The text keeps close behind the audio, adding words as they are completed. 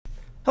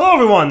Hello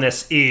everyone,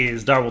 this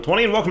is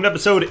Darwell20 and welcome to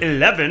episode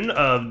 11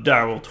 of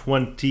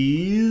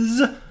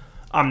Darwell20's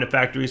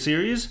OmniFactory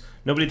series.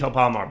 Nobody tell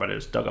Palomar, but I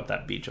just dug up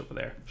that beach over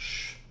there.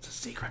 Shh, it's a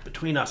secret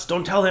between us,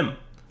 don't tell him.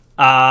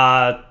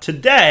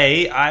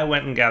 Today I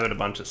went and gathered a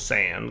bunch of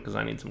sand because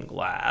I need some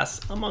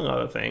glass, among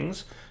other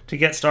things, to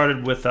get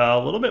started with a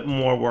little bit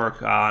more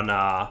work on,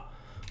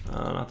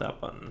 not that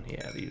button,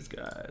 yeah, these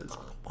guys.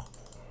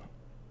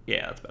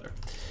 Yeah, that's better.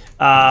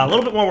 A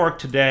little bit more work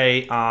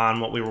today on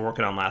what we were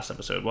working on last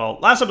episode. Well,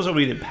 last episode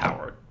we did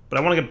power, but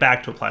I want to get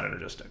back to applied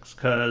energistics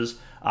because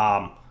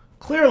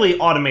clearly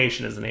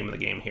automation is the name of the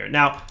game here.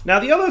 Now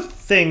the other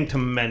thing to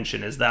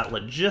mention is that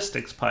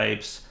logistics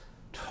pipes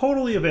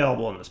totally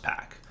available in this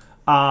pack,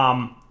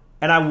 and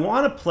I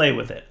want to play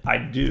with it. I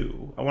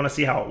do. I want to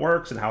see how it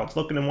works and how it's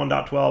looking in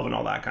 1.12 and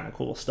all that kind of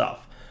cool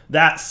stuff.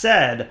 That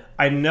said,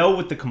 I know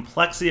with the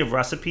complexity of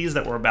recipes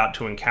that we're about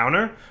to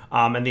encounter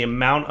and the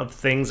amount of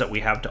things that we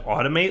have to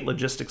automate,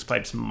 logistics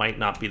pipes might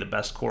not be the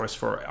best course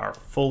for our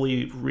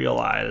fully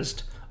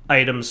realized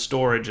item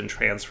storage and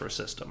transfer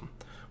system,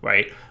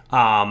 right?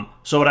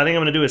 So what I think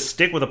I'm going to do is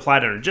stick with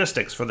applied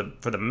energistics for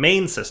the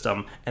main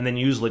system and then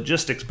use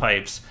logistics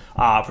pipes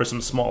for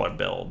some smaller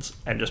builds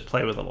and just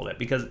play with it a little bit.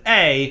 Because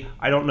A,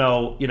 I don't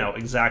know,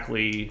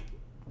 exactly...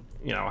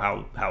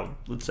 how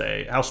let's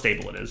say how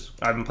stable it is.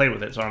 I haven't played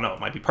with it, so I don't know.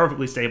 It might be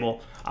perfectly stable.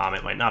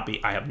 It might not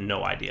be. I have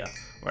no idea,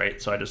 right?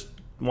 So I just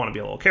want to be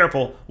a little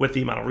careful with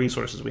the amount of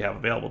resources we have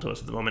available to us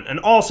at the moment. And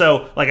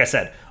also, like I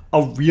said,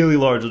 a really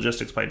large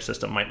logistics pipe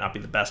system might not be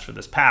the best for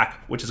this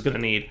pack, which is going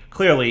to need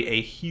clearly a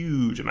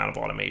huge amount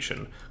of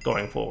automation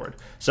going forward.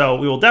 So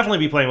we will definitely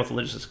be playing with the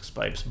logistics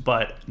pipes,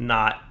 but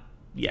not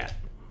yet,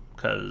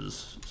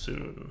 because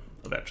soon,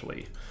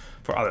 eventually,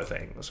 for other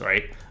things,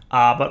 right?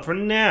 But for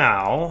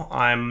now,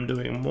 I'm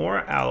doing more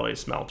alloy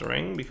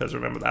smeltering, because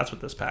remember, that's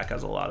what this pack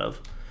has a lot of,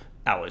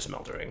 alloy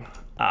smeltering.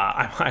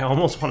 I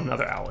almost want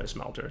another alloy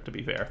smelter, to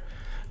be fair.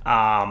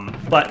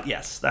 But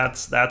yes,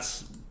 that's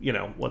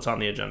what's on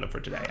the agenda for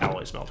today,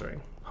 alloy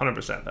smeltering.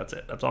 100%, that's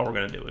it. That's all we're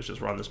going to do, is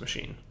just run this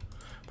machine.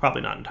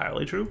 Probably not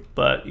entirely true,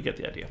 but you get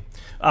the idea.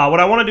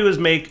 What I want to do is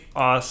make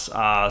us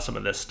some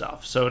of this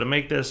stuff. So to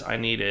make this, I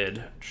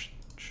needed,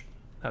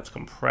 that's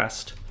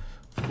compressed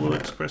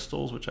fluix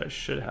crystals, which I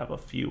should have a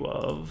few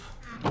of.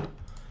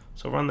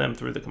 So run them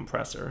through the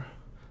compressor.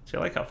 See,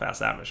 I like how fast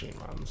that machine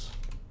runs.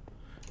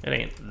 It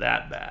ain't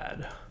that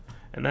bad.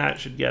 And that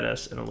should get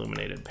us an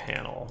illuminated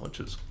panel, which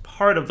is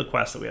part of the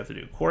quest that we have to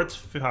do. Quartz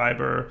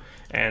fiber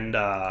and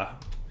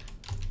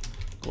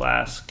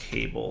glass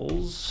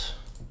cables.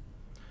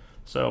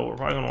 So we're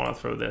probably going to want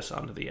to throw this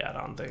onto the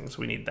add-on things.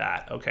 We need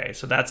that. Okay,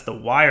 so that's the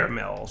wire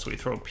mill. So we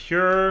throw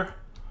pure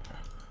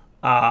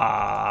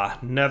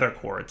nether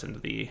quartz into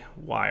the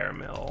wire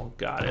mill.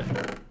 Got it.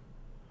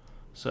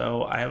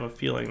 So I have a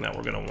feeling that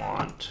we're going to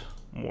want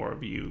more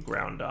of you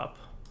ground up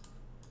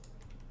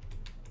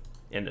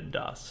into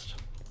dust.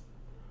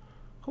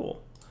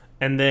 Cool.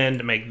 And then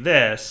to make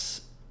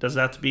this, does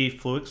that have to be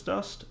fluix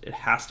dust? It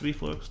has to be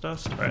fluix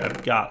dust. All right,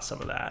 I've got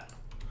some of that.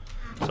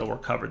 So we're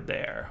covered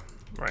there,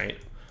 right?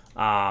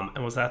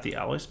 And was that the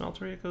alloy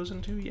smeltery it goes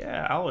into?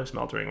 Yeah, alloy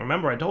smeltering.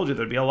 Remember, I told you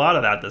there'd be a lot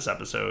of that this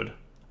episode.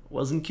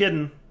 Wasn't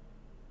kidding.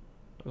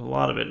 There's a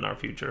lot of it in our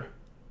future.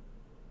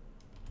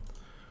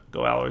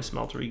 Go alloy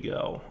smeltery,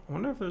 go. I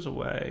wonder if there's a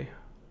way.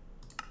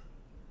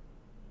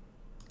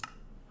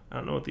 I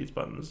don't know what these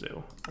buttons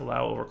do.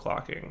 Allow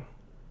overclocking.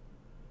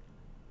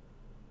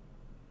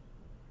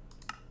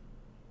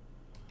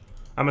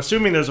 I'm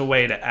assuming there's a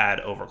way to add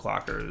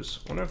overclockers.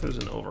 I wonder if there's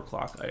an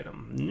overclock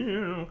item.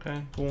 Yeah,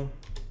 okay, cool.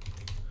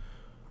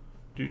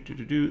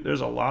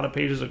 There's a lot of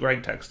pages of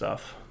Greg Tech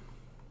stuff.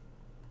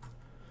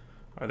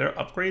 Are there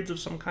upgrades of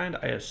some kind?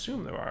 I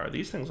assume there are.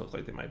 These things look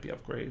like they might be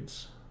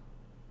upgrades.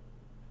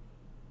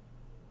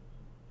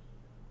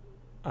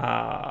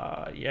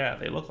 Yeah,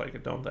 they look like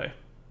it, don't they?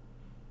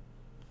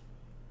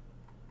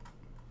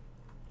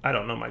 I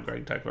don't know my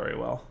Greg Tech very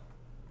well.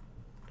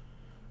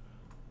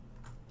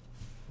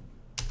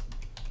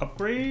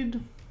 Upgrade?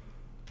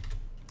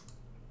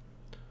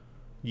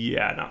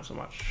 Yeah, not so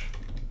much.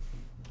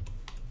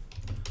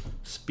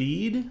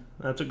 Speed?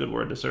 That's a good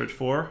word to search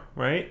for,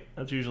 right?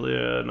 That's usually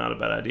not a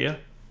bad idea.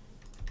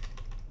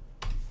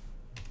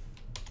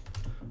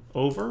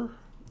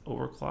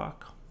 Overclock.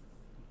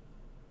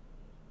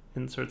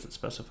 Inserts at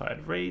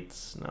specified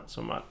rates, not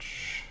so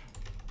much.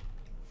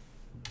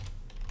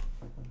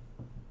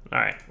 All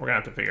right, we're gonna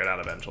have to figure it out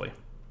eventually.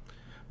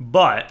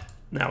 But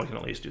now we can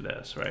at least do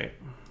this, right?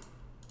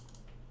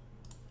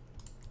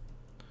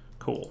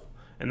 Cool.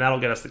 And that'll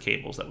get us the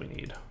cables that we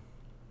need.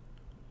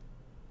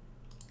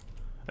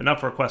 Enough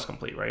for a quest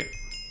complete, right?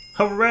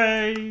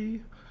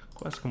 Hooray!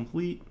 Quest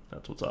complete.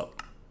 That's what's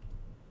up.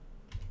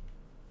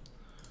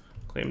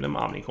 Claim them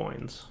Omni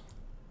coins.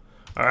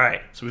 All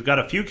right, so we've got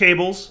a few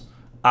cables.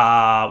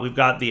 We've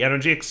got the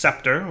energy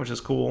acceptor, which is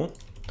cool.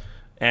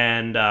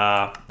 And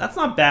that's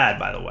not bad,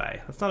 by the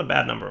way. That's not a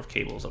bad number of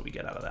cables that we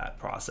get out of that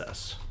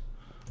process,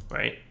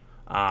 right?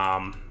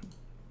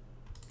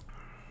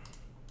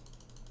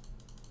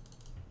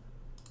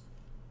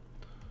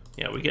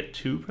 Yeah, we get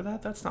 2 for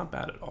that? That's not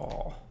bad at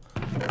all.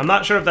 I'm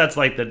not sure if that's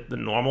like the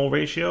normal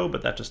ratio,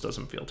 but that just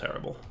doesn't feel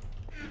terrible.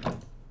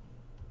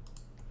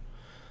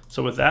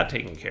 So with that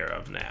taken care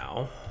of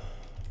now,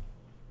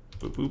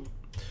 boop boop.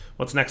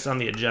 What's next on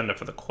the agenda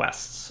for the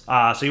quests?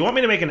 So you want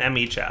me to make an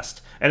ME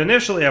chest. And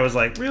initially I was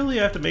like, really,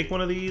 I have to make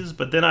one of these?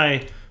 But then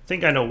I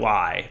think I know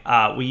why.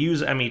 We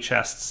use ME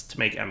chests to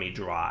make ME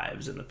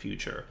drives in the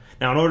future.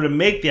 Now, in order to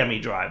make the ME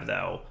drive,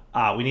 though,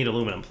 we need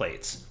aluminum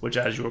plates, which,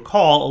 as you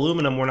recall,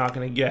 aluminum we're not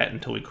going to get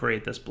until we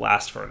create this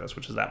blast furnace,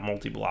 which is that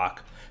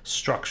multi-block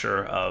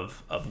structure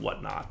of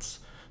whatnots.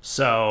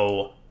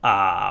 So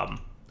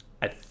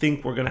I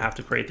think we're going to have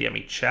to create the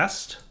ME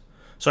chest.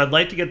 So I'd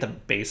like to get the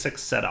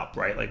basics set up,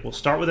 right? Like, we'll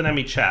start with an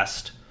ME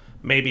chest,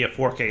 maybe a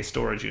 4K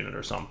storage unit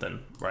or something,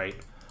 right?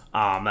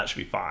 That should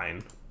be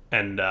fine.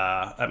 And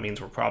that means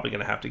we're probably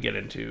going to have to get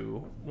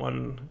into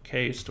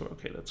 1K store.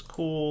 Okay, that's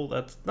cool.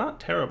 That's not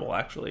terrible,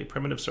 actually.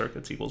 Primitive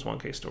circuits equals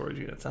 1K storage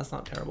units. That's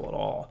not terrible at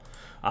all.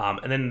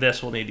 And then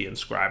this we'll need the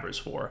inscribers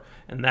for.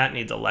 And that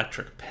needs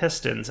electric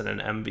pistons and an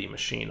MV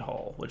machine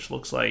hull, which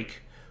looks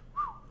like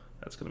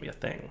that's going to be a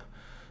thing.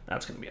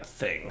 That's going to be a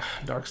thing.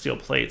 Dark steel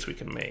plates we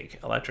can make.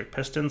 Electric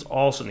pistons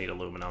also need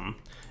aluminum.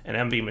 And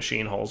MV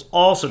machine hulls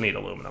also need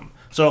aluminum.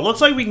 So it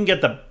looks like we can get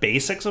the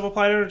basics of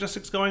applied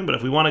energistics going, but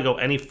if we want to go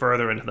any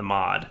further into the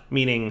mod,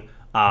 meaning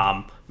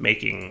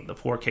making the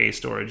 4K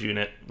storage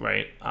unit,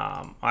 right?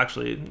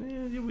 Actually,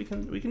 we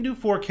can do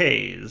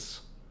 4Ks,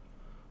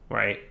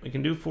 right? We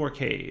can do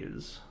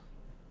 4Ks.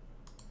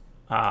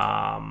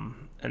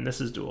 And this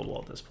is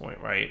doable at this point,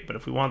 right? But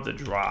if we want the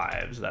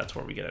drives, that's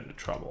where we get into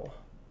trouble.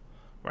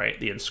 Right,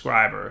 the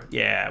inscriber.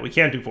 Yeah, we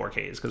can't do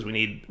 4Ks because we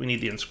need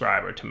the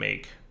inscriber to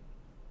make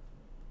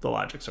the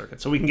logic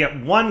circuit. So we can get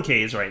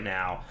 1Ks right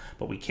now,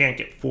 but we can't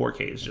get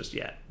 4Ks just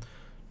yet.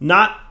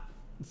 Not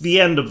the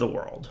end of the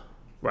world,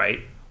 right?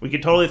 We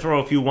could totally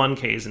throw a few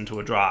 1Ks into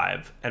a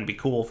drive and be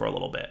cool for a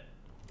little bit,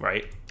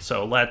 right?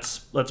 So let's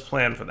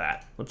plan for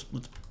that.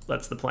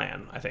 That's the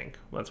plan, I think.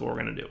 That's what we're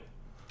gonna do.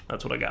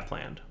 That's what I got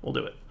planned. We'll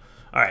do it.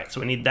 All right, so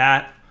we need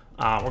that.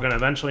 We're going to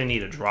eventually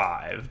need a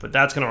drive, but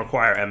that's going to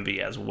require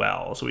MV as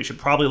well. So we should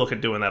probably look at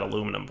doing that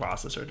aluminum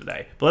processor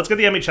today. But let's get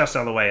the ME chest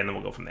out of the way, and then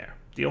we'll go from there.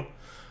 Deal?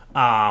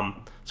 So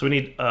we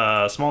need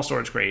a small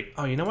storage crate.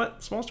 Oh, you know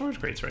what? Small storage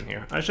crates are in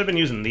here. I should have been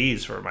using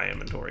these for my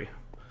inventory.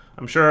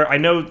 I'm sure, I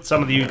know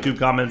some of the YouTube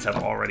comments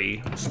have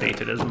already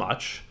stated as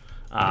much.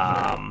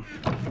 I'm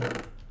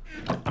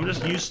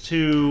just used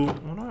to,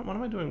 what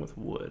am I doing with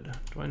wood?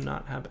 Do I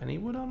not have any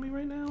wood on me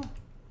right now?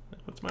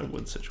 Like, what's my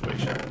wood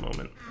situation at the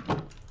moment?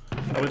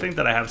 I would think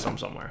that I have some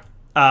somewhere.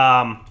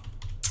 Yeah,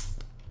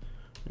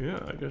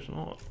 I guess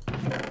not.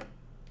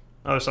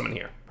 Oh, there's some in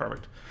here.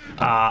 Perfect.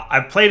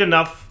 I've played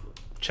enough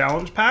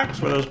challenge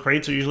packs where those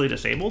crates are usually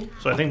disabled,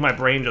 so I think my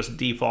brain just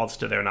defaults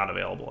to they're not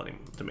available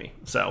to me.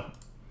 So,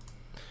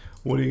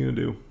 what are you gonna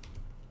do?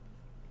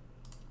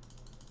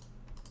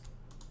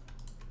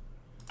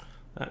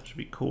 That should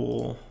be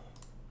cool.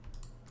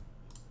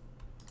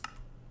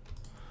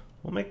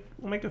 We'll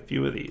make a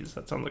few of these.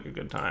 That sounds like a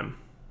good time.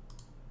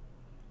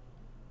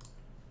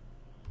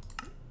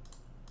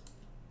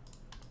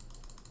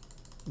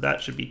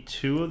 That should be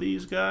 2 of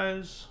these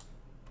guys.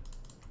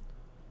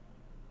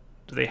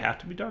 Do they have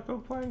to be dark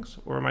oak planks,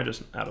 or am I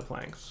just out of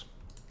planks?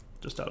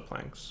 Just out of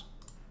planks.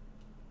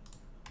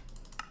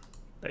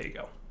 There you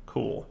go.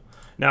 Cool.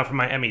 Now for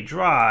my ME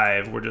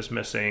drive, we're just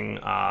missing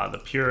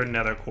the pure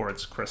nether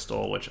quartz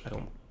crystal, which I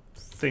don't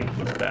think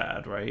was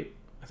bad, right?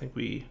 I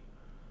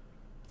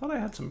thought I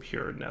had some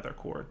pure nether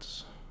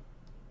quartz.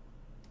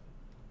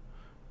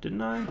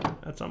 Didn't I,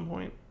 at some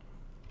point?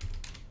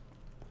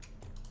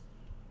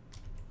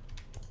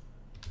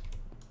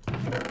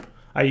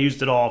 I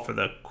used it all for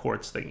the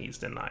quartz thingies,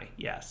 didn't I?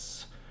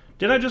 Yes.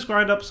 Did I just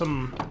grind up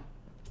some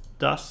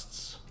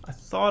dusts? I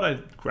thought I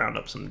ground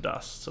up some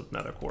dusts of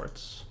nether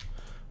quartz.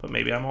 But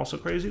maybe I'm also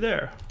crazy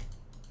there.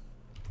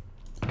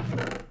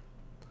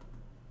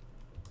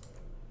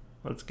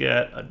 Let's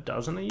get a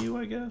dozen of you,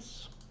 I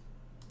guess.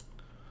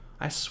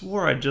 I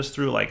swore I just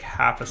threw like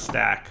half a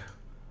stack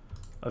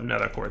of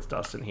nether quartz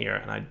dust in here,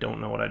 and I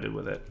don't know what I did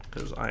with it,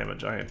 because I am a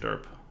giant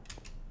derp.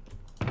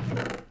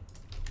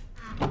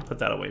 Put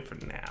that away for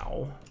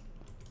now.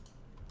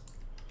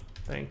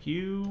 Thank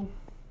you.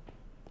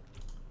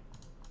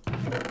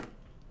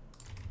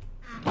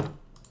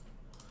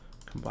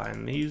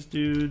 Combine these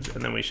dudes,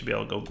 and then we should be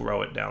able to go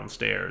grow it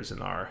downstairs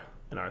in our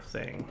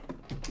thing.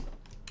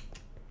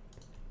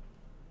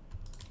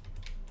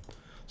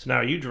 So now,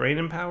 are you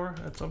draining power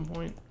at some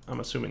point? I'm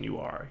assuming you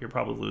are. You're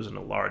probably losing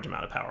a large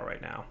amount of power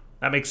right now.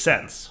 That makes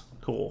sense.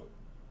 Cool.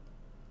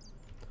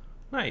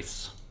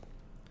 Nice.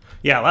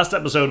 Yeah, last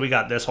episode we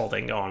got this whole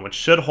thing going, which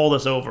should hold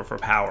us over for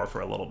power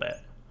for a little bit.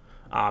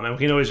 And we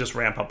can always just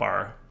ramp up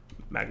our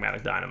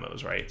magmatic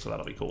dynamos, right? So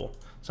that'll be cool.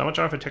 So how much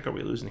RF tick are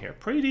we losing here?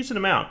 Pretty decent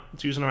amount.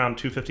 It's using around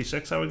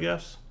 256, I would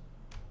guess.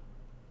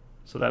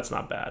 So that's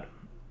not bad.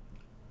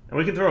 And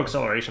we can throw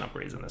acceleration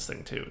upgrades in this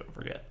thing too, don't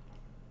forget.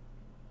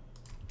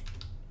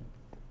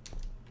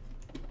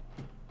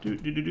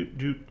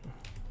 Doot.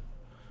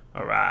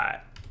 All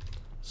right.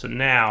 So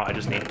now I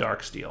just need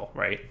dark steel,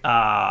 right?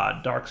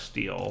 Dark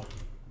steel.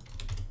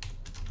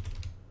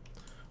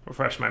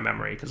 Refresh my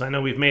memory, because I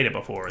know we've made it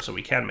before, so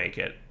we can make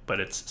it. But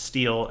it's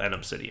steel and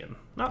obsidian.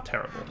 Not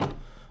terrible.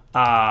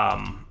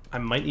 I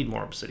might need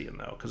more obsidian,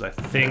 though, because I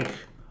think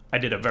I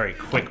did a very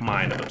quick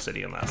mine of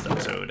obsidian last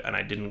episode, and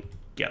I didn't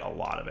get a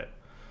lot of it.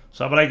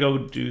 So how about I go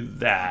do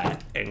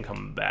that and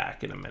come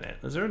back in a minute?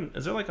 Is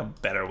there like a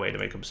better way to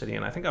make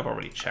obsidian? I think I've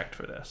already checked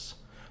for this.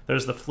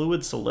 There's the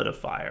fluid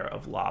solidifier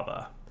of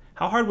lava.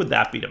 How hard would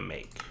that be to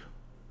make?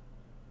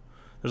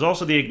 There's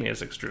also the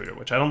igneous extruder,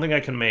 which I don't think I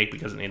can make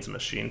because it needs a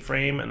machine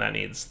frame, and that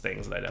needs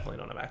things that I definitely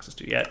don't have access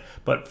to yet.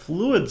 But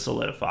fluid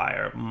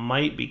solidifier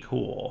might be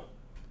cool.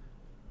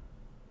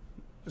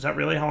 Is that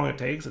really how long it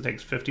takes? It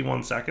takes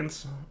 51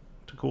 seconds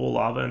to cool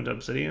lava into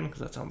obsidian?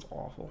 Because that sounds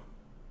awful.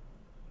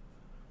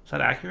 Is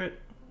that accurate?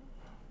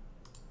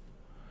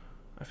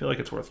 I feel like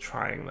it's worth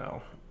trying,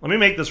 though. Let me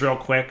make this real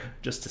quick,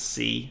 just to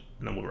see,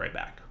 and then we'll be right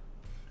back.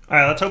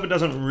 Alright, let's hope it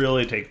doesn't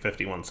really take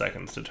 51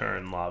 seconds to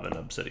turn lava into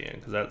obsidian,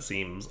 because that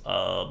seems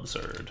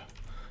absurd.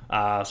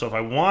 So if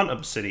I want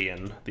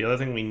obsidian, the other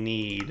thing we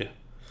need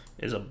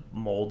is a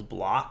mold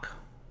block,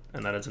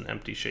 and that is an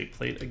empty shape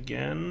plate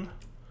again,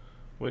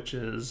 which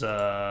is...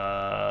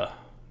 was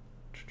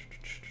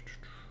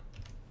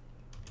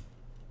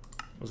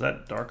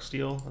that dark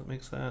steel that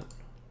makes that?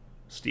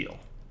 Steel.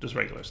 Just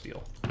regular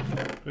steel. Do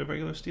we have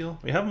regular steel?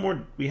 We have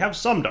more. We have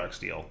some dark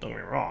steel. Don't get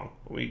me wrong.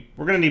 We're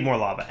gonna need more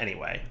lava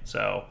anyway.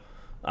 So,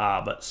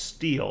 but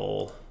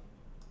steel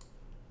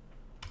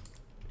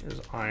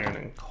is iron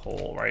and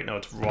coal, right? No,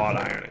 it's wrought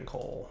iron and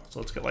coal. So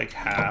let's get like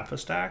half a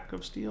stack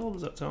of steel.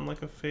 Does that sound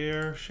like a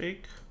fair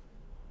shake?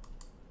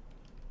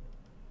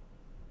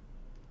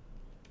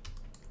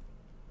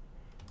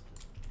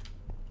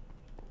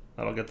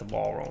 That'll get the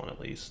ball rolling at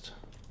least.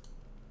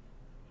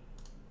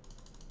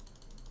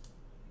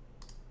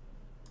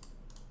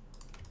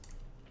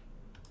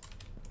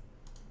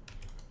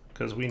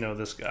 Because we know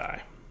this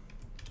guy.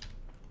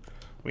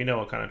 We know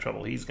what kind of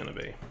trouble he's going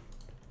to be.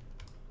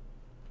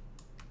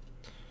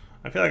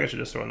 I feel like I should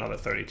just throw another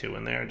 32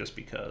 in there just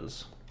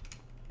because.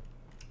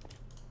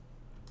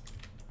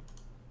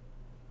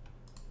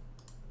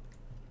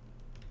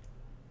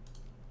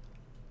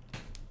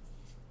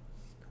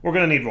 We're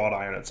going to need wrought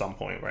iron at some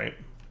point, right?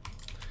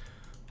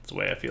 That's the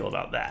way I feel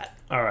about that.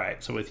 All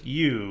right, so with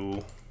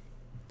you,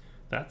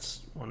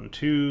 that's 1,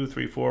 2,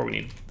 3, 4. We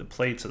need the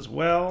plates as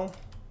well.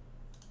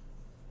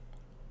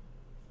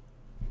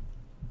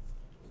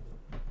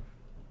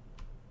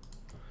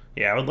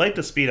 Yeah, I would like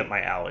to speed up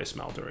my alloy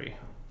smeltery.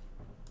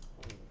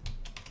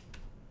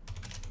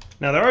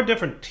 Now, there are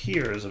different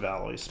tiers of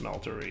alloy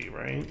smeltery,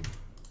 right?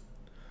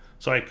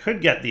 So I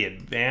could get the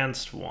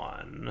advanced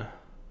one.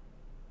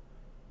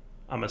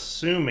 I'm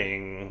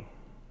assuming...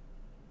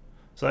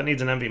 So that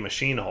needs an empty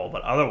machine hole,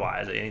 but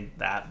otherwise it ain't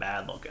that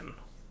bad looking.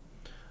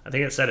 I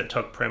think it said it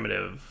took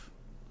primitive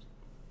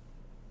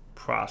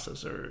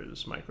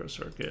processors,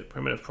 microcircuit,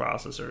 primitive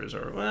processors,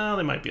 or, well,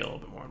 they might be a little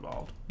bit more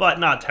involved. But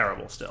not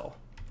terrible still.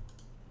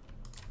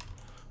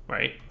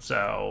 Right,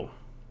 so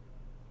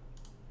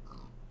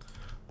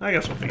I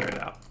guess we'll figure it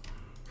out.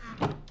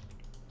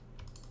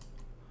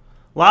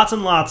 Lots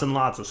and lots and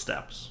lots of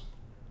steps.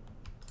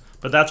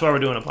 But that's why we're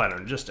doing applied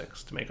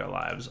logistics, to make our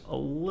lives a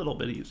little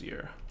bit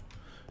easier.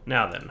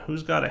 Now then,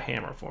 who's got a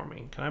hammer for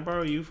me? Can I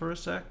borrow you for a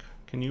sec?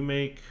 Can you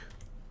make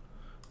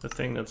the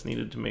thing that's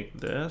needed to make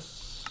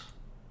this?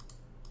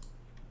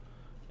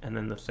 And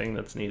then the thing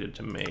that's needed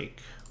to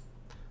make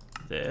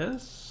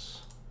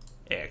this?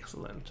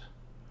 Excellent.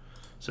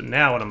 So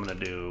now what I'm going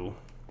to do,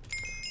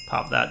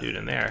 pop that dude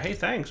in there. Hey,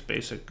 thanks,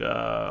 basic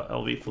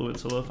LV fluid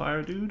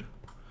solidifier dude.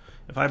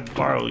 If I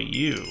borrow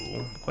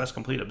you, quest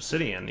complete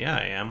obsidian, yeah,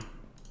 I am.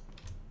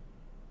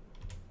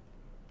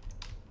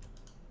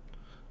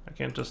 I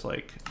can't just,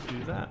 like,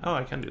 do that. Oh,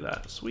 I can do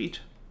that. Sweet.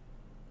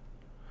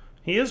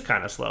 He is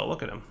kind of slow.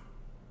 Look at him.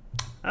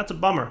 That's a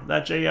bummer.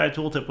 That JEI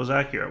tooltip was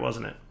accurate,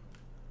 wasn't it?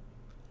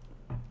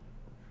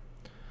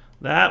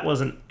 That was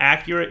an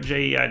accurate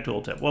JEI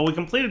tooltip. Well, we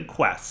completed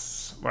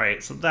quests,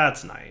 right? So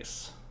that's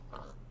nice.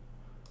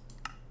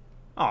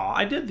 Oh,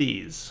 I did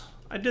these.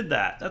 I did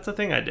that. That's a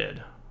thing I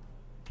did.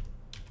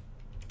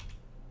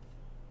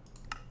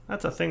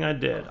 That's a thing I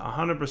did.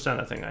 100%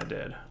 a thing I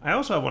did. I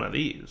also have one of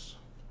these.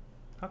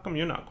 How come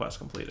you're not quest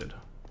completed?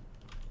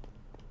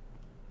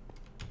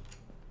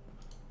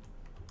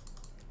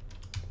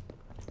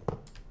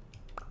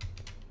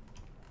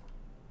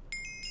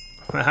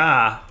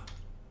 Haha.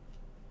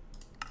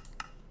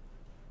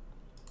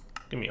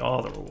 Give me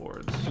all the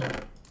rewards.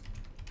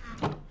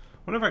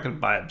 Wonder if I could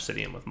buy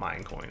obsidian with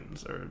mine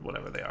coins, or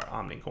whatever they are,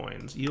 Omni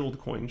coins. Yield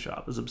coin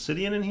shop. Is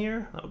obsidian in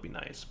here? That would be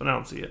nice, but I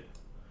don't see it.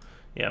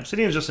 Yeah,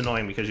 obsidian is just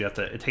annoying because you have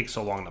to. It takes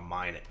so long to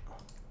mine it.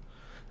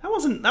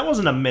 That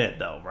wasn't a minute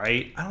though,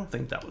 right? I don't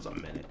think that was a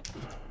minute.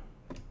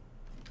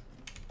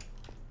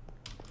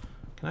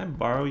 Can I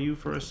borrow you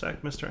for a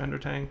sec, Mr. Ender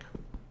Tank?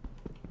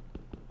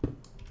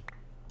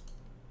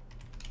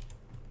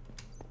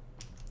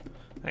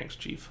 Thanks,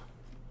 Chief.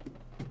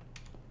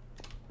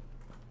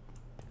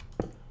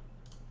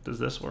 Does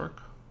this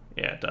work?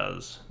 Yeah, it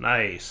does.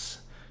 Nice.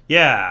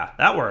 Yeah,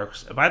 that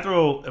works. If I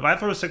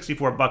throw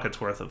 64 buckets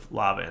worth of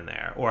lava in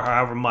there, or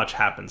however much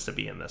happens to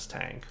be in this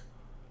tank,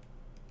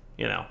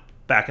 you know,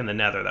 back in the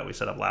nether that we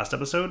set up last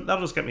episode,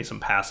 that'll just get me some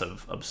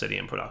passive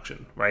obsidian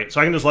production, right?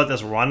 So I can just let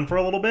this run for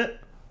a little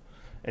bit,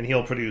 and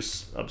he'll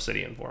produce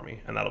obsidian for me,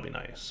 and that'll be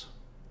nice.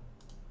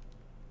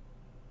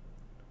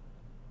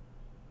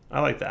 I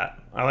like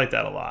that. I like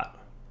that a lot.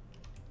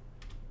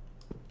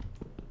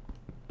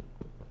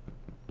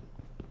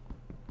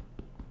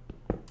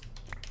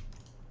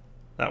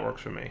 That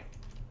works for me.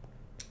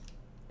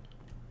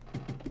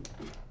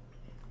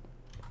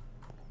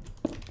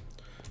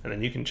 And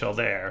then you can chill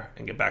there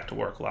and get back to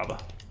work, lava.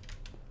 What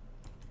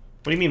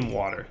do you mean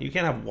water? You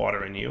can't have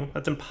water in you.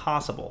 That's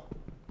impossible.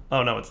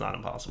 Oh, no, it's not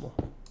impossible.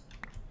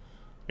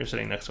 You're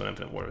sitting next to an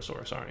infinite water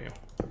source, aren't you?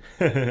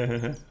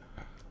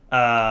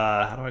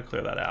 How do I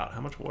clear that out?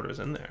 How much water is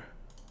in there?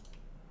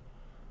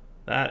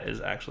 That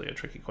is actually a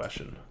tricky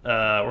question.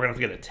 We're going to have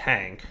to get a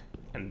tank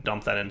and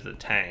dump that into the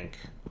tank.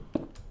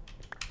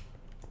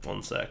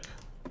 One sec.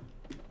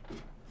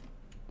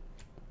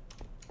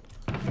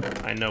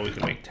 I know we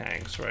can make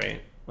tanks,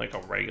 right? Like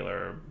a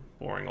regular,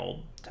 boring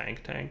old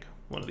tank.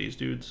 One of these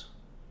dudes.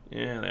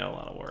 Yeah, they have a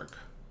lot of work.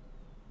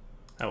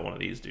 How about one of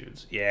these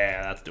dudes?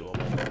 Yeah, that's doable.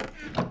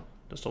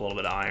 Just a little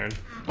bit of iron.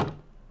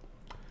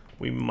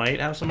 We might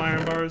have some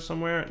iron bars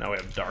somewhere. No, we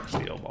have dark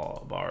steel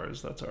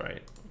bars. That's all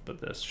right. But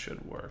this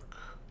should work.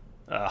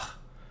 Ugh.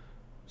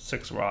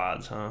 6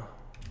 rods, huh?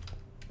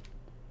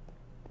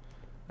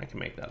 I can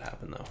make that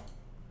happen, though.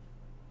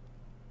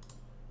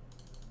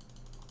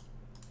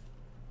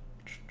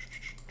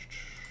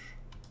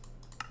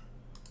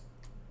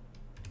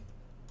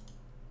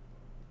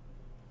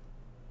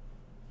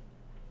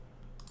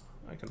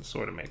 I can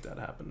sort of make that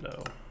happen,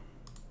 though.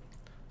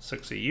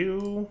 6 of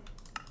you.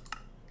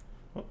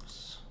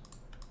 Whoops.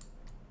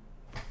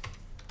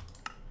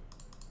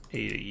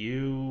 8 of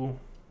you.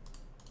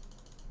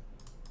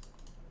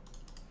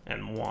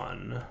 And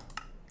 1.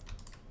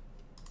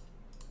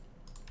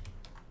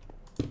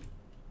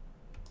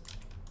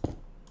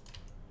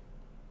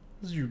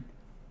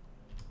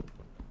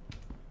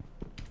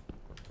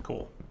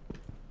 Cool.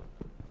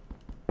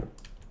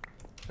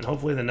 And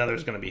hopefully the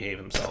nether's going to behave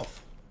himself.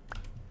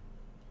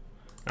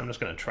 I'm just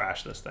going to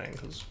trash this thing,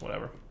 because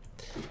whatever.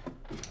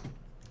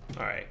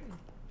 Alright.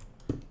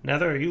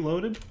 Nether, are you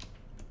loaded?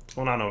 What's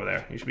going on over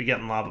there? You should be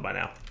getting lava by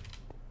now.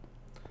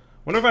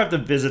 Wonder if I have to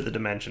visit the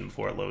dimension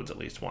before it loads at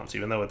least once,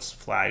 even though it's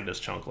flagged as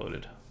chunk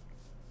loaded.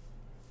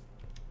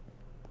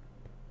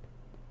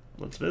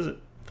 Let's visit.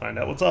 Find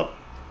out what's up.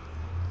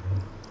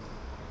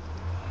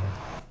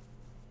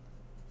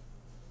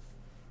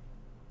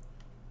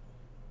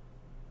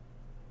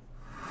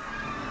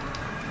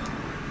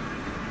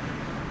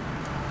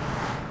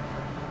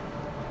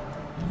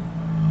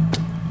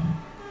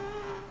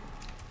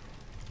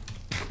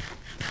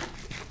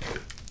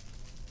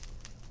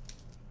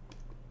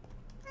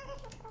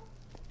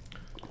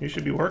 You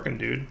should be working,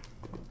 dude.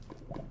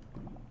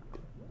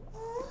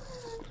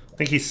 I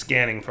think he's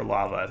scanning for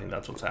lava. I think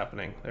that's what's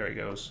happening. There he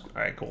goes.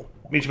 All right, cool.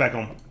 Meet you back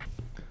home.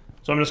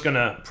 So I'm just going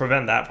to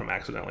prevent that from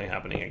accidentally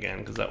happening again,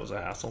 because that was a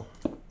hassle.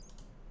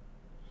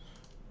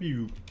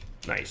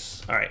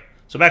 Nice. All right,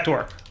 so back to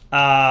work.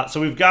 So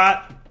we've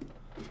got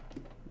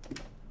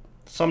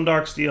some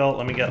dark steel.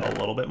 Let me get a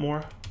little bit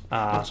more. So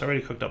I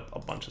already cooked up a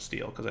bunch of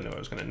steel, because I knew I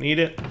was going to need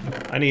it.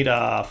 I need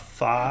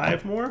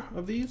 5 more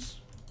of these.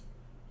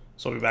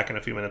 So I'll be back in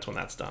a few minutes when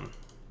that's done.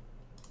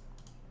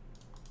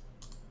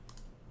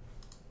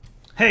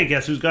 Hey,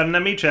 guess who's got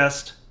an ME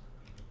chest?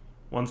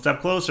 One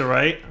step closer,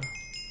 right?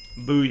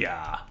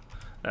 Booyah.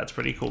 That's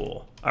pretty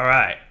cool. All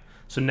right.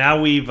 So now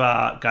we've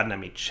got an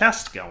ME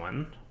chest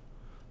going.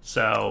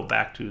 So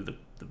back to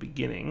the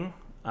beginning.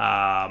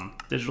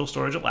 Digital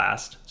storage at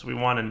last. So we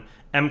want an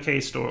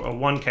MK store or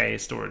 1K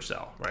storage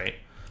cell, right?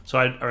 So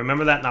I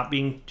remember that not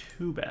being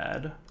too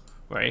bad,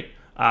 right?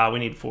 We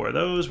need 4 of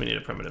those. We need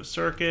a primitive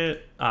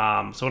circuit.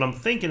 So what I'm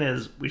thinking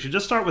is we should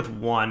just start with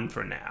 1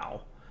 for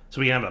now.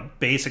 So we can have a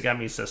basic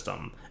ME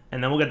system.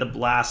 And then we'll get the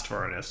blast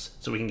furnace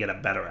so we can get a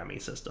better ME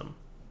system.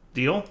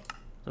 Deal?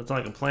 That's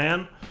like a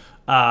plan.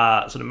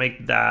 So to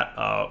make that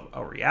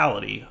a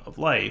reality of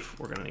life,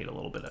 we're going to need a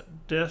little bit of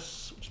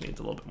this, which needs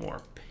a little bit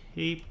more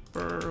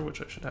paper,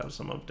 which I should have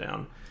some of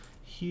down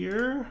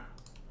here.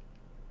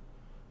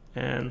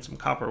 And some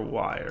copper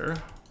wire.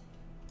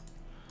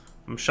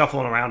 I'm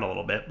shuffling around a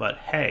little bit, but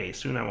hey,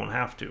 soon I won't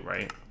have to,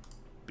 right?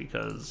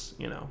 Because,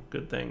 you know,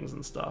 good things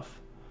and stuff.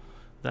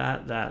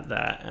 That,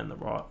 and the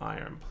wrought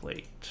iron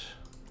plate.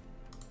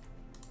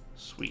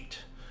 Sweet.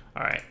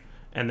 All right.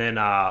 And then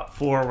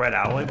 4 red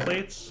alloy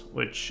plates,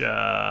 which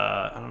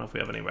I don't know if we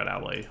have any red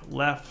alloy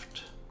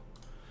left,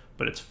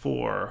 but it's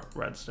 4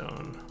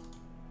 redstone,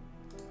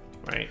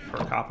 right,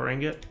 per copper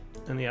ingot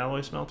in the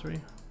alloy smeltery.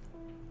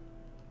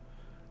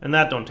 And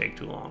that don't take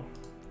too long.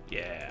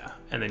 Yeah.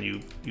 And then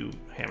you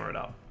hammer it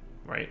up,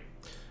 right?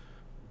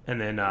 And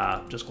then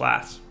just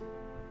glass.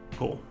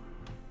 Cool.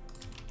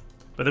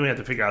 But then we have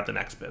to figure out the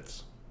next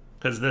bits,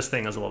 because this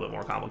thing is a little bit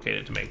more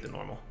complicated to make than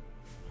normal.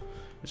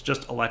 It's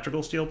just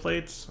electrical steel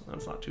plates.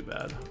 That's not too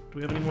bad. Do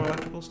we have any more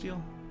electrical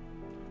steel?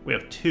 We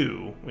have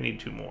 2. We need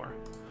 2 more.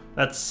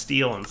 That's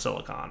steel and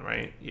silicon,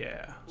 right?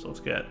 Yeah. So let's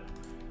get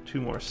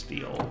 2 more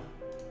steel.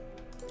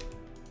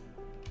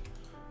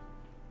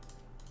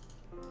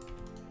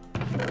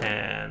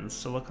 And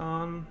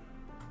silicon.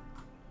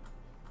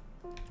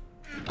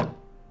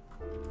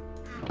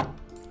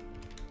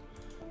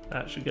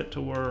 That should get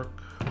to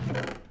work.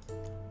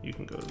 You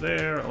can go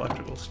there.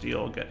 Electrical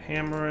steel, get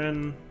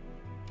hammering.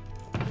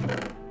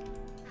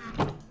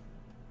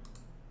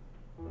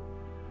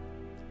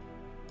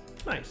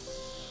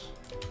 Nice.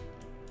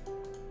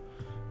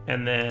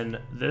 And then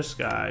this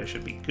guy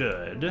should be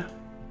good.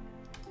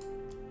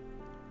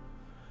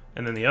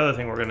 And then the other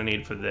thing we're going to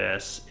need for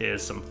this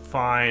is some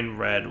fine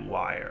red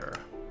wire,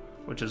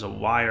 which is a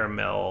wire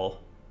mill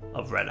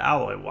of red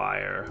alloy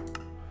wire,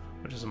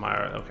 which is a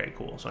wire. Okay,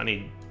 cool. So I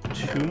need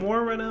 2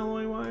 more red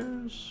alloy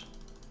wires,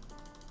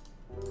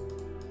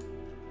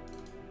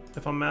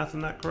 if I'm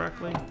mathing that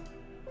correctly.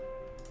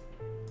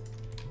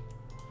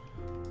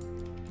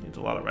 Needs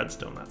a lot of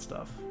redstone, that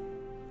stuff.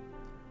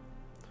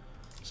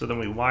 So then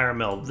we wire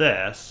mill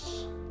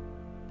this,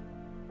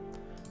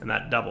 and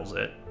that doubles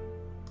it.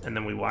 And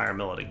then we wire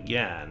mill it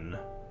again,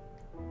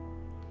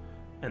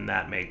 and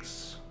that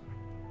makes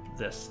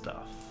this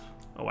stuff.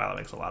 Oh wow, that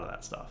makes a lot of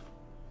that stuff.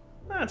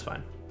 That's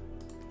fine.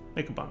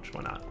 Make a bunch,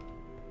 why not?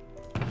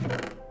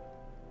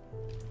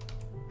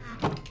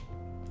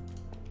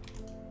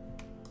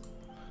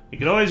 You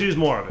could always use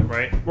more of it,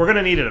 right? We're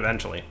gonna need it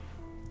eventually,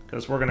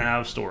 because we're gonna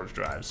have storage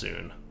drives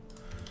soon.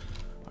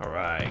 All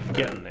right,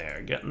 getting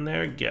there, getting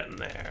there, getting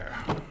there.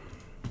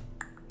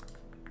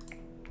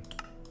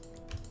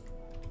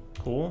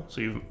 Cool, so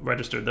you've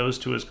registered those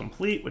 2 as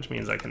complete, which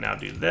means I can now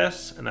do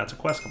this, and that's a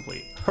quest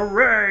complete.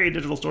 Hooray!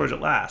 Digital storage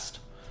at last.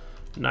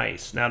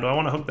 Nice. Now, do I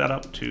want to hook that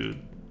up to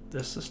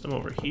this system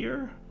over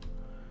here?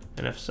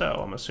 And if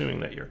so, I'm assuming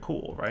that you're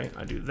cool, right?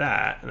 I do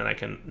that, and then I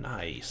can...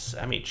 Nice.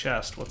 Emmy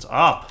chest, what's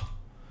up?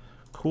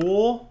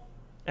 Cool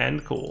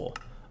and cool.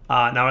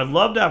 Now, I'd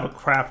love to have a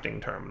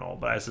crafting terminal,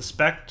 but I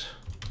suspect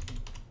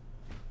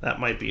that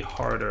might be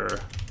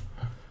harder...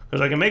 Because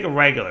I can make a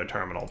regular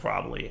terminal,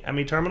 probably.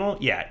 Emmy terminal?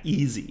 Yeah,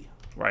 easy.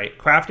 Right?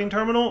 Crafting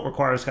terminal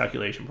requires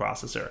calculation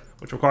processor,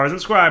 which requires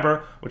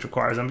inscriber, which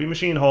requires MV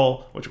machine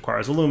hull, which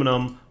requires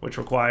aluminum, which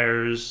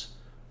requires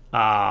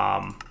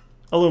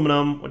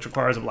aluminum, which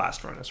requires a blast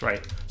furnace,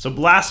 right? So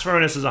blast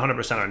furnace is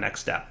 100% our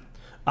next step.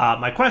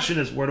 My question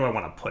is, where do I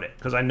want to put it?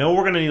 Because I know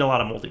we're going to need a lot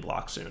of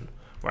multi-blocks soon,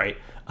 right?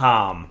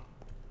 I'm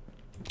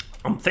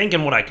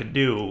thinking what I could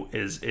do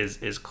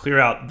is clear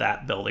out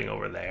that building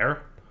over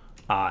there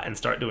and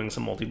start doing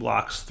some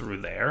multi-blocks through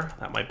there.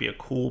 That might be a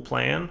cool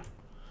plan.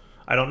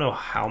 I don't know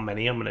how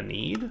many I'm going to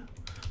need,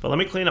 but let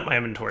me clean up my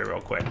inventory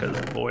real quick, because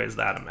boy, is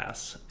that a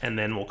mess. And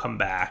then we'll come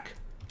back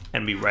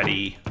and be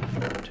ready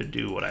to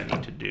do what I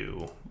need to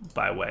do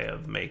by way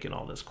of making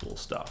all this cool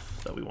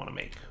stuff that we want to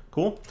make.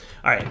 Cool?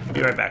 All right,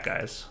 be right back,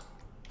 guys.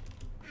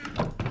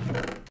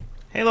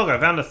 Hey, look, I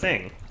found a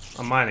thing.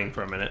 I'm mining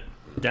for a minute.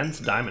 Dense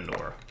diamond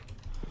ore.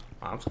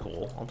 Oh, that's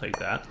cool. I'll take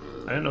that.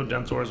 I didn't know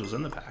dense ores was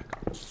in the pack.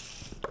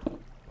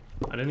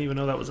 I didn't even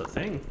know that was a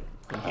thing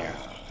in here.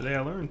 Today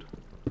I learned.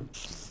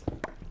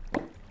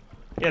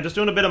 Yeah, just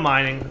doing a bit of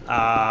mining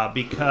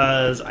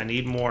because I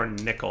need more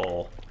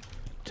nickel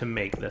to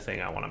make the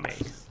thing I want to make.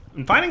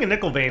 And finding a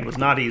nickel vein was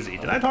not easy.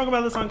 Did I talk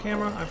about this on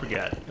camera? I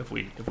forget if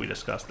we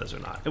discussed this or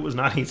not. It was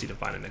not easy to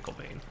find a nickel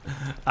vein.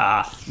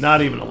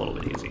 Not even a little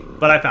bit easy.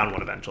 But I found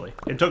one eventually.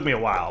 It took me a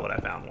while, but I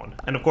found one.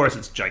 And of course,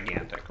 it's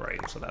gigantic,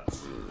 right? So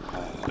that's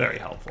very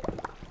helpful.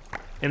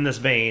 In this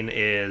vein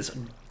is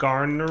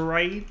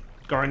garnierite,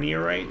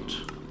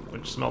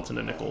 which smelts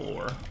into nickel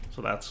ore.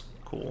 So that's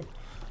cool.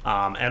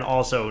 And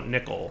also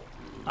nickel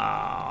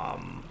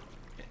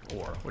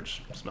ore,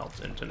 which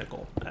smelts into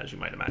nickel, as you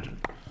might imagine.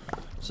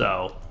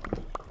 So,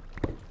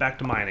 back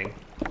to mining.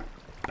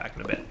 Back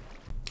in a bit.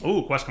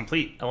 Ooh, quest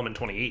complete. Element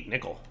 28,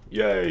 nickel.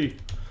 Yay!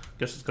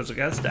 Guess it's because I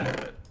got a stack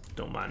of it.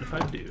 Don't mind if I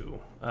do.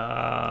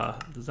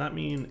 Does that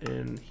mean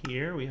in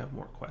here we have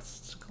more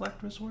quests to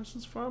collect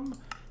resources from?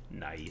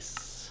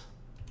 Nice.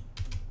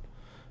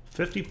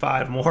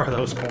 55 more of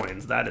those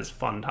coins. That is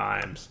fun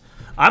times.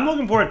 I'm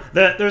looking forward.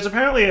 There's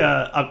apparently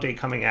an update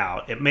coming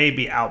out. It may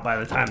be out by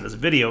the time this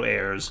video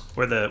airs,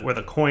 where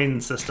the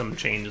coin system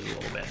changes a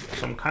little bit.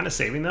 So I'm kind of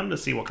saving them to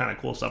see what kind of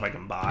cool stuff I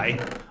can buy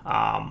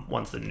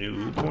once the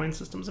new coin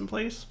system's in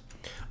place.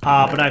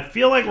 But I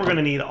feel like we're going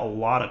to need a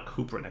lot of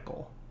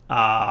cupronickel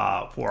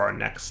for our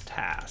next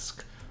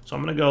task. So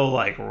I'm going to go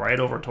like right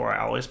over to our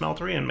alloy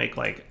smeltery and make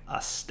like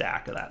a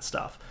stack of that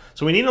stuff.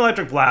 So we need an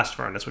electric blast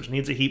furnace, which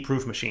needs a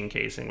heat-proof machine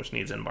casing, which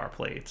needs in-bar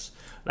plates.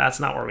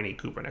 That's not where we need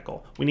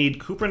cupronickel. We need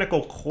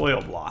cupronickel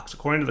coil blocks.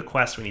 According to the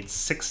quest, we need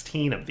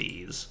 16 of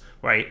these,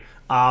 right?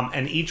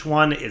 And each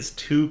one is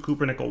 2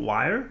 cupronickel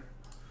wire,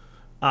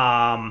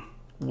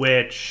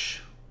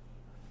 which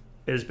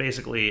is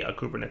basically a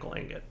cupronickel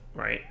ingot,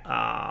 right?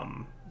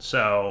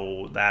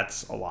 So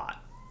that's a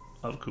lot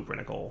of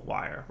cupronickel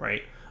wire,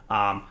 right?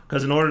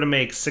 Because in order to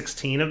make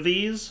 16 of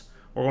these,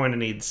 we're going to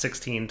need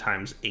 16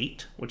 times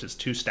 8, which is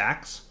 2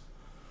 stacks,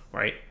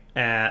 right?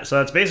 So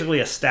that's basically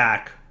a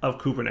stack of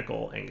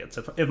cupronickel ingots.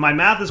 If my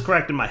math is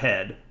correct in my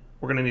head,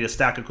 we're going to need a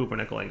stack of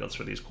cupronickel ingots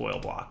for these coil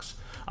blocks.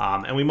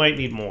 And we might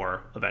need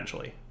more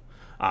eventually.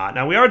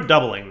 Now we are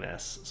doubling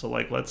this, so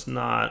like let's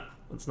not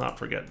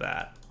forget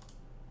that.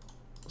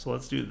 So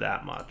let's do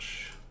that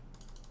much.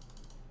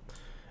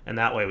 And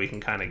that way we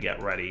can kind of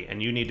get ready.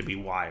 And you need to be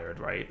wired,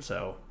 right?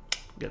 So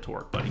get to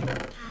work, buddy.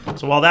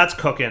 So while that's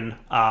cooking,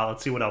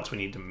 let's see what else we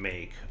need to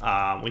make.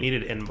 We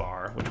needed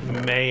Invar, which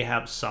we may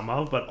have some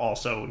of, but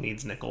also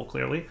needs nickel,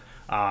 clearly.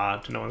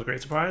 To no one's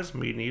great surprise,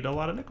 we need a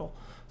lot of nickel.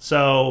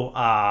 So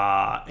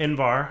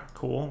Invar,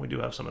 cool. We do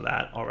have some of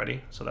that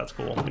already, so that's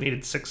cool. We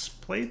needed 6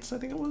 plates, I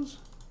think it was.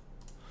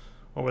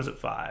 Or was it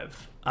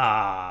 5?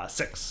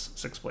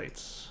 6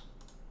 plates.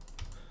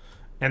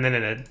 And then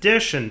in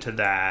addition to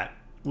that,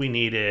 we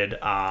needed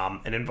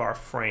an Invar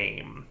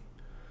frame.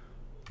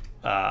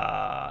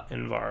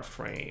 Invar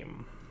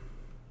frame.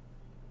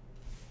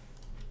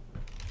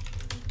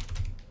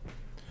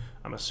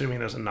 I'm assuming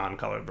there's a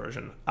non-colored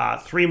version.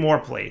 3 more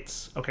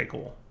plates. Okay,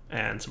 cool.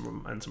 And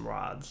some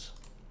rods.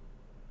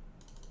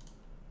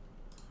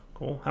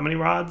 Cool. How many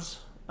rods?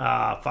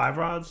 5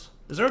 rods.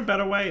 Is there a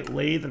better way?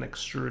 Lathe and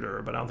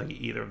extruder, but I don't think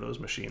either of those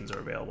machines are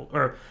available.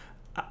 Or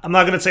I'm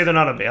not going to say they're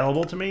not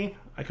available to me.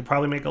 I could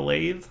probably make a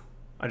lathe.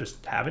 I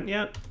just haven't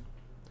yet.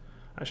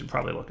 I should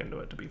probably look into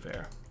it, to be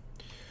fair.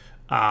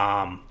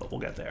 But we'll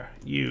get there.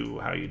 You,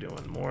 how are you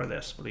doing? More of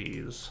this,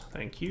 please.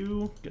 Thank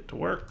you. Get to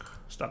work.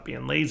 Stop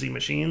being lazy,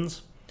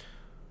 machines.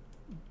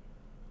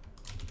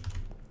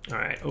 All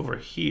right, over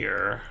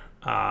here,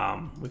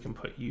 we can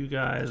put you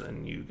guys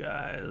and you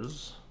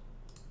guys.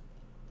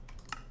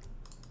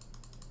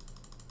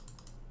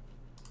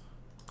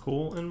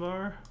 Cool,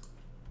 Invar.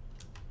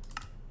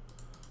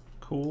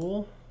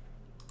 Cool.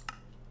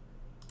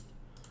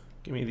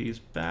 Give me these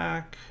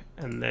back,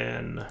 and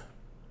then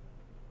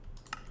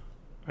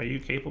are you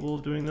capable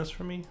of doing this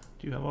for me?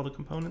 Do you have all the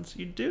components?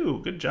 You do.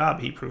 Good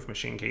job, heat-proof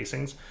machine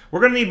casings. We're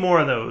going to need more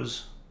of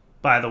those,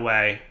 by the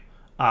way,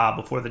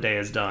 before the day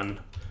is done,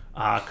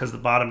 because the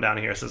bottom down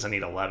here says I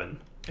need 11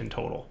 in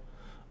total.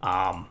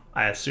 I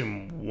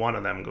assume one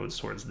of them goes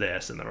towards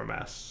this, and the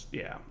rest,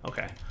 yeah,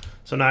 okay.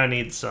 So now I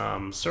need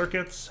some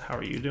circuits. How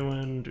are you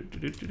doing?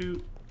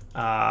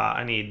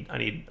 I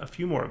need a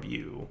few more of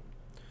you.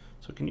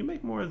 So can you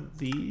make more of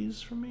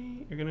these for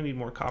me? You're gonna need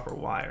more copper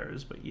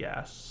wires, but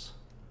yes.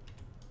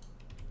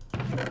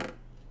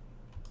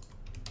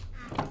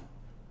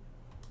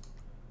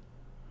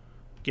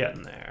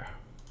 Getting there.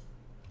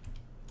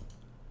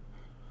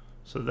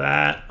 So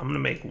that, I'm gonna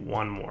make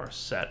one more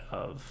set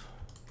of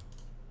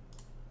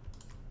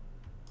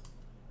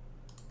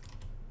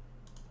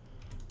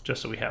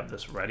just so we have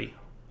this ready.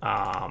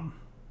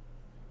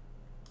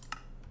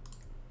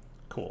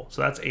 Cool,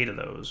 so that's 8 of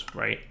those,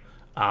 right?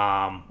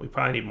 We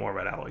probably need more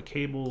red alloy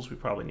cables. We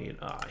probably need,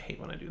 I hate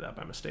when I do that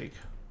by mistake.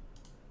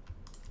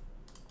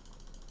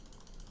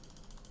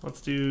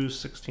 Let's do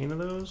 16 of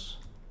those.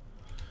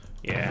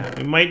 Yeah,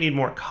 we might need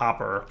more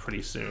copper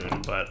pretty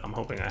soon, but I'm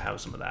hoping I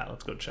have some of that.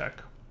 Let's go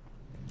check.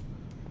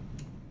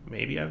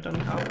 Maybe I've done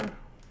copper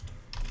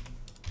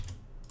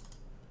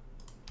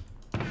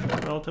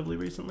relatively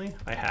recently.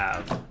 I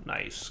have.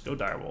 Nice. Go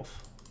Direwolf.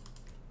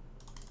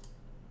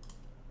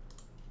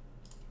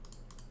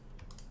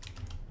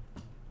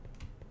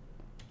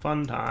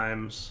 Fun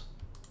times.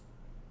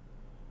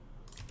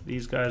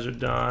 These guys are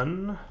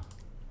done.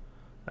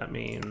 That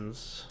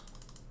means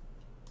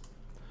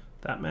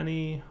that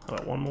many. How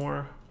about one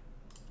more?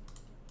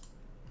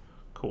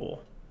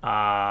 Cool.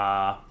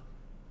 Oh,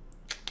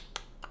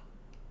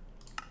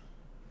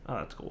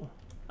 that's cool.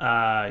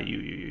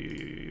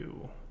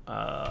 You.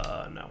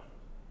 No.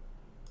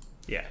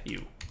 Yeah,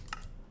 you.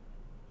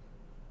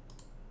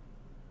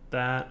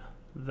 That.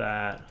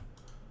 Let's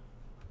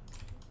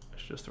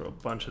just throw a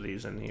bunch of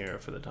these in here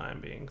for the time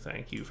being.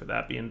 Thank you for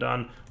that being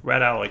done.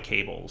 Red alloy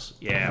cables.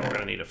 Yeah, we're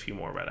gonna need a few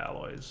more red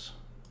alloys.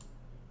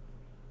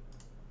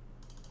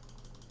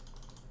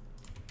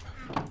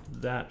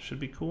 That should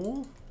be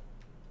cool.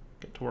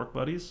 Get to work,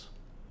 buddies.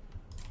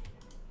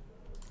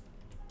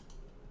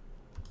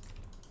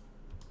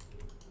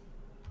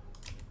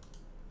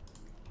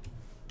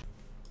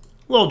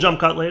 Little jump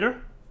cut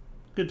later.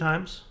 Good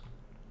times.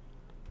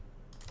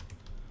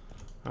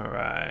 All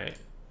right.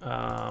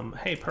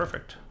 Hey,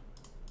 perfect.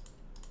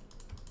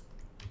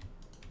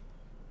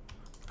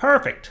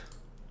 Perfect.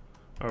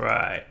 All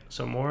right.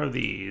 So more of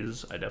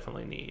these I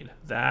definitely need.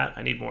 That,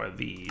 I need more of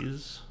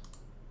these.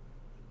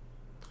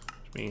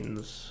 Which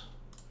means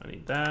I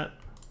need that.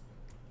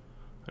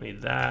 I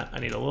need that. I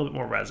need a little bit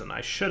more resin.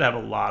 I should have a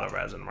lot of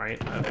resin,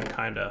 right? I've been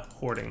kind of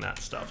hoarding that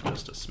stuff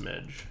just a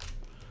smidge.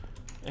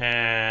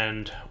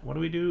 And what do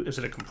we do? Is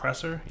it a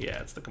compressor? Yeah,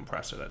 it's the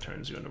compressor that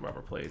turns you into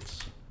rubber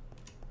plates.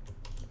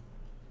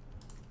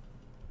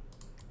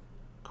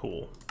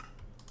 Cool.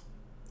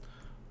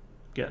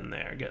 Getting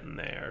there, getting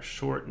there.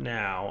 Short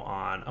now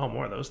on... Oh,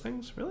 more of those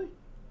things? Really?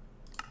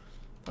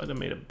 I'd have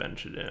made a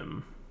bench of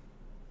them.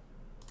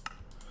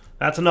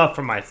 That's enough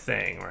for my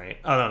thing, right?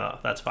 Oh, no,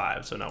 that's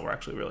 5. So no, we're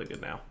actually really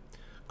good now.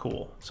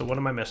 Cool. So what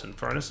am I missing?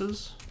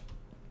 Furnaces?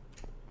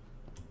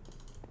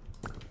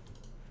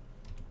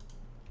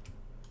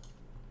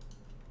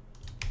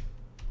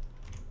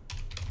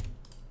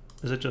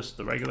 Is it just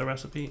the regular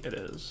recipe? It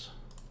is.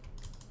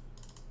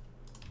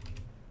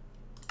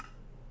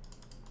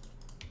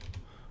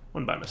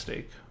 One by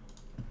mistake.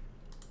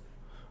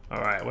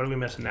 All right, what are we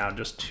missing now?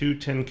 Just 2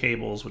 tin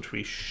cables, which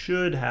we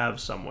should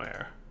have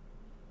somewhere.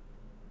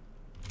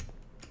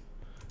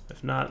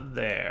 If not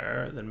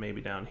there, then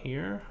maybe down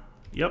here.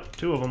 Yep,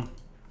 2 of them.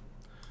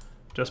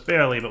 Just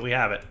barely, but we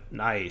have it.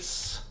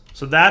 Nice.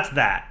 So that's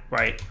that,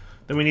 right?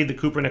 Then we need the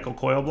copper nickel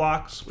coil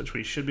blocks, which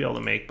we should be able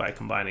to make by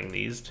combining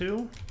these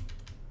 2.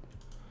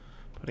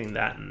 Putting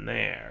that in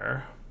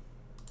there.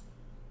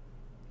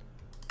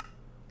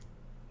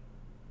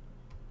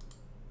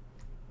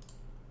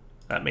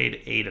 That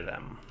made 8 of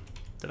them.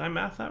 Did I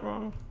math that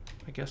wrong?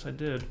 I guess I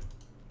did.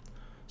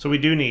 So we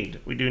do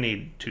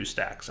need 2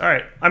 stacks. All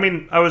right. I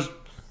mean, I was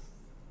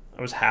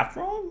half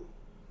wrong.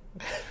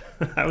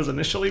 I was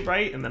initially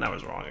right, and then I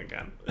was wrong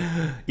again.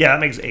 Yeah, that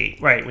makes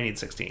 8. Right, we need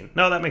 16.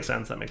 No, that makes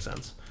sense. That makes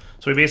sense.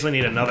 So we basically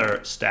need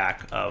another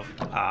stack of,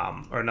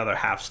 or another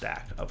half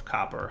stack of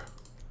copper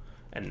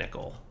and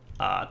nickel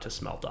to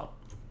smelt up.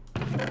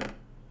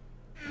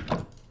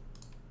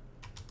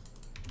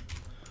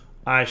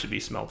 I should be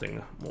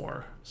smelting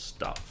more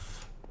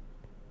stuff.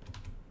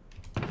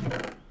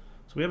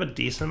 So we have a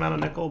decent amount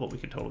of nickel, but we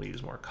could totally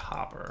use more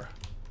copper.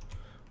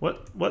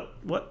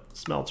 What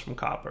smelts from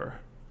copper?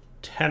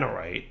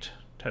 Tenorite,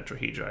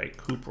 tetrahedrite,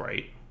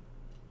 cuprite.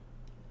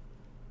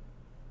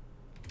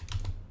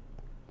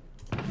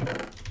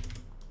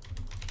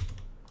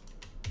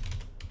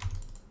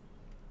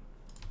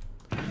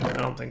 I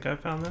don't think I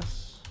found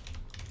this.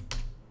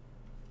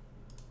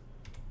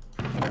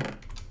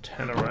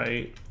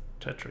 Tenorite,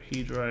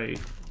 tetrahedrite.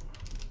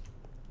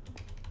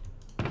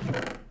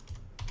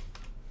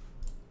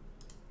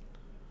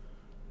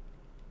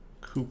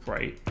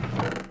 Cuprite.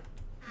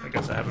 I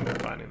guess I haven't been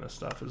finding this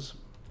stuff as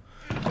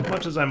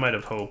much as I might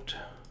have hoped.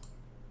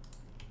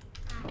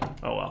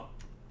 Oh well.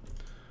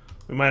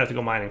 We might have to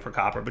go mining for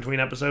copper between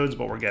episodes,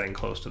 but we're getting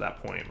close to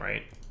that point,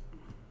 right?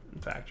 In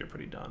fact, you're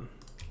pretty done.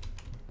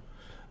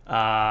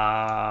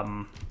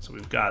 So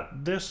we've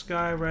got this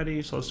guy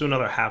ready. So let's do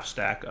another half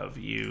stack of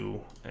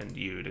you and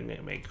you to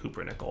make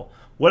copper nickel.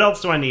 What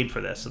else do I need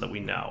for this so that we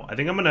know? I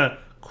think I'm going to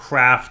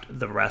craft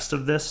the rest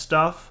of this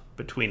stuff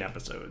between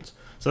episodes.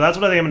 So that's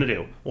what I think I'm going to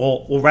do.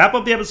 We'll wrap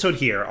up the episode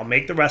here. I'll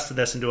make the rest of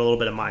this and do a little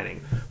bit of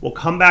mining. We'll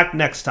come back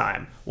next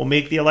time. We'll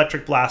make the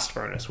electric blast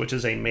furnace, which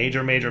is a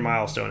major, major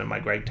milestone in my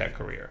Greg Tech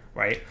career,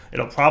 right?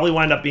 It'll probably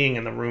wind up being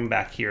in the room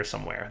back here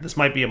somewhere. This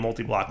might be a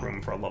multi-block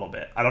room for a little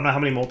bit. I don't know how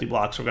many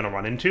multi-blocks we're going to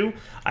run into.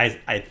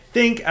 I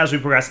think as we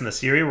progress in the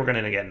series, we're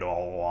going to get into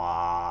a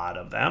lot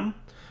of them.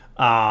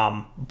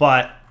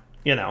 But,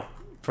 you know,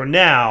 for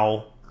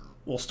now,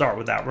 we'll start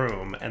with that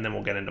room, and then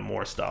we'll get into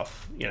more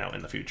stuff, you know,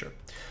 in the future.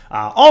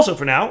 Also,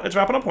 for now, it's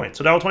wrapping up point.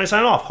 So Dowell20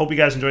 signing off. Hope you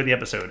guys enjoyed the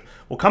episode.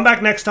 We'll come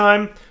back next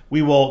time.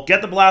 We will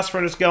get the blast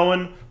furnace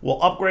going.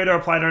 We'll upgrade our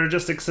applied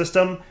energistics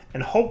system,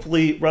 and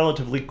hopefully,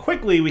 relatively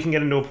quickly, we can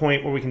get into a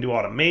point where we can do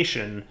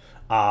automation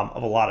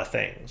of a lot of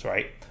things,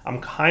 right?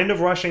 I'm kind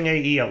of rushing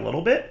AE a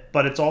little bit,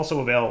 but it's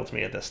also available to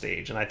me at this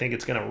stage, and I think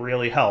it's going to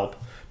really help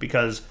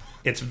because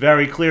it's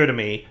very clear to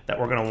me that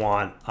we're going to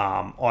want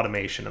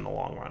automation in the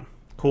long run.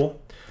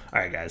 Cool? All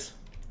right, guys.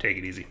 Take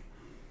it easy.